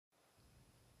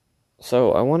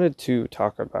So I wanted to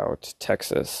talk about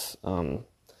Texas,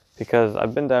 because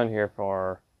I've been down here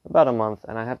for about a month,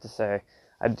 and I have to say,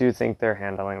 I do think they're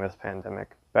handling this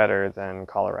pandemic better than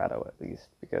Colorado, at least,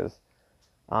 because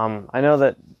I know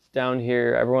that down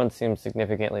here everyone seems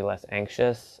significantly less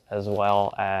anxious, as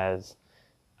well as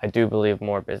I do believe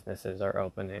more businesses are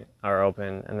open,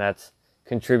 and that's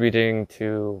contributing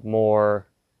to more,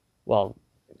 well,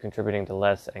 contributing to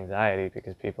less anxiety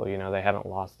because people, they haven't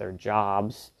lost their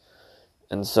jobs,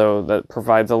 and so that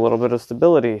provides a little bit of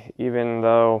stability, even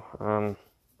though,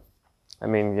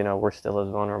 we're still as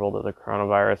vulnerable to the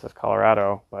coronavirus as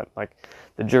Colorado, but like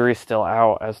the jury's still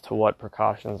out as to what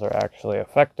precautions are actually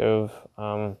effective.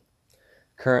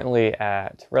 Currently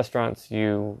at restaurants,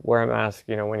 you wear a mask,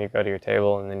 when you go to your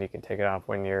table, and then you can take it off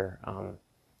when you're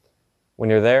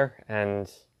there.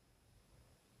 And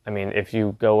I mean, if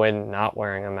you go in not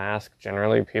wearing a mask,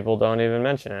 generally people don't even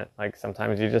mention it. Like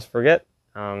sometimes you just forget.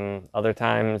 Other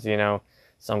times,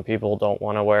 some people don't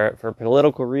want to wear it for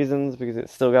political reasons because it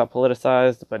still got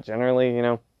politicized. But generally,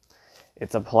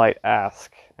 it's a polite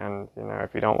ask. And,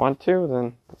 if you don't want to,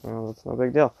 then, that's no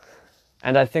big deal.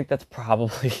 And I think that's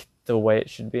probably the way it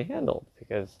should be handled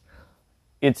because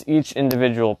it's each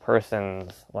individual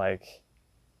person's,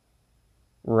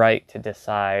 right to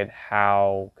decide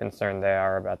how concerned they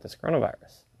are about this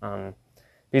coronavirus.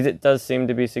 Because it does seem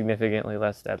to be significantly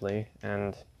less deadly,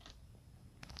 and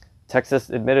Texas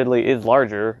admittedly is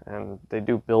larger, and they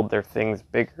do build their things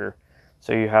bigger,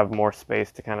 so you have more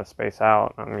space to kind of space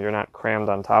out. You're not crammed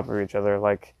on top of each other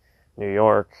like New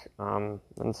York, and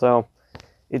so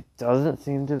it doesn't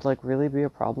seem to really be a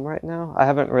problem right now. I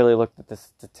haven't really looked at the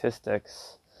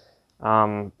statistics,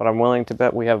 but I'm willing to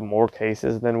bet we have more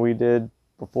cases than we did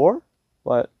before,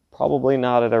 but probably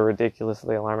not at a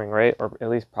ridiculously alarming rate, or at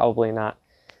least probably not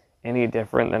any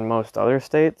different than most other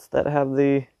states that have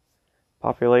the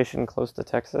population close to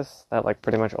Texas that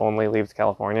pretty much only leaves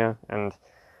California. And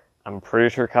I'm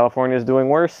pretty sure California is doing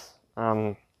worse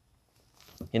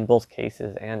in both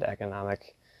cases and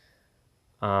economic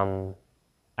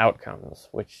outcomes,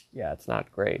 which, yeah, it's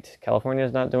not great. California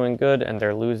is not doing good, and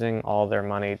they're losing all their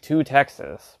money to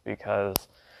Texas because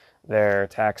their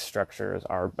tax structures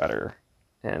are better.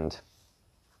 And,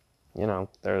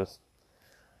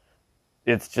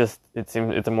 it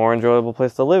seems it's a more enjoyable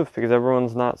place to live because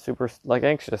everyone's not super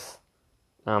anxious.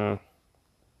 And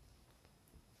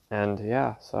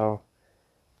yeah, so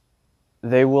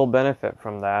they will benefit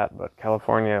from that, but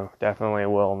California definitely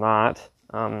will not.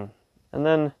 And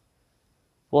then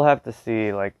we'll have to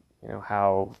see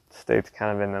how states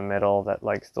kind of in the middle that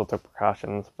still took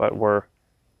precautions, but were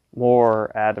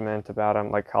more adamant about them,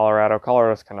 like Colorado.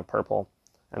 Colorado's kind of purple,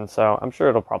 and so I'm sure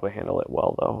it'll probably handle it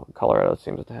well, though. Colorado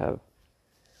seems to have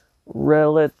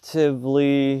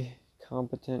relatively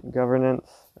competent governance,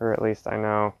 or at least I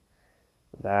know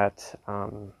that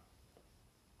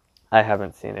I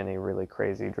haven't seen any really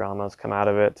crazy dramas come out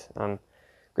of it.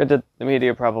 Granted, the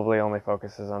media probably only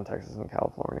focuses on Texas and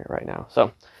California right now,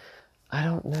 so I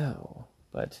don't know,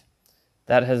 but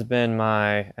that has been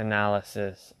my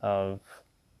analysis of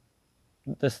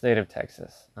the state of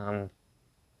Texas.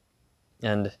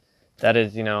 And that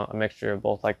is, a mixture of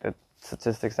both the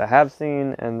statistics I have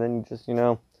seen and then just,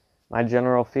 my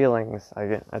general feelings.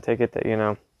 I take it that,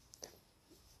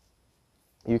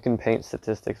 you can paint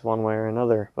statistics one way or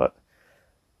another, but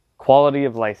quality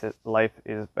of life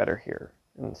is better here.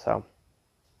 And so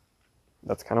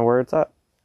that's kind of where it's at.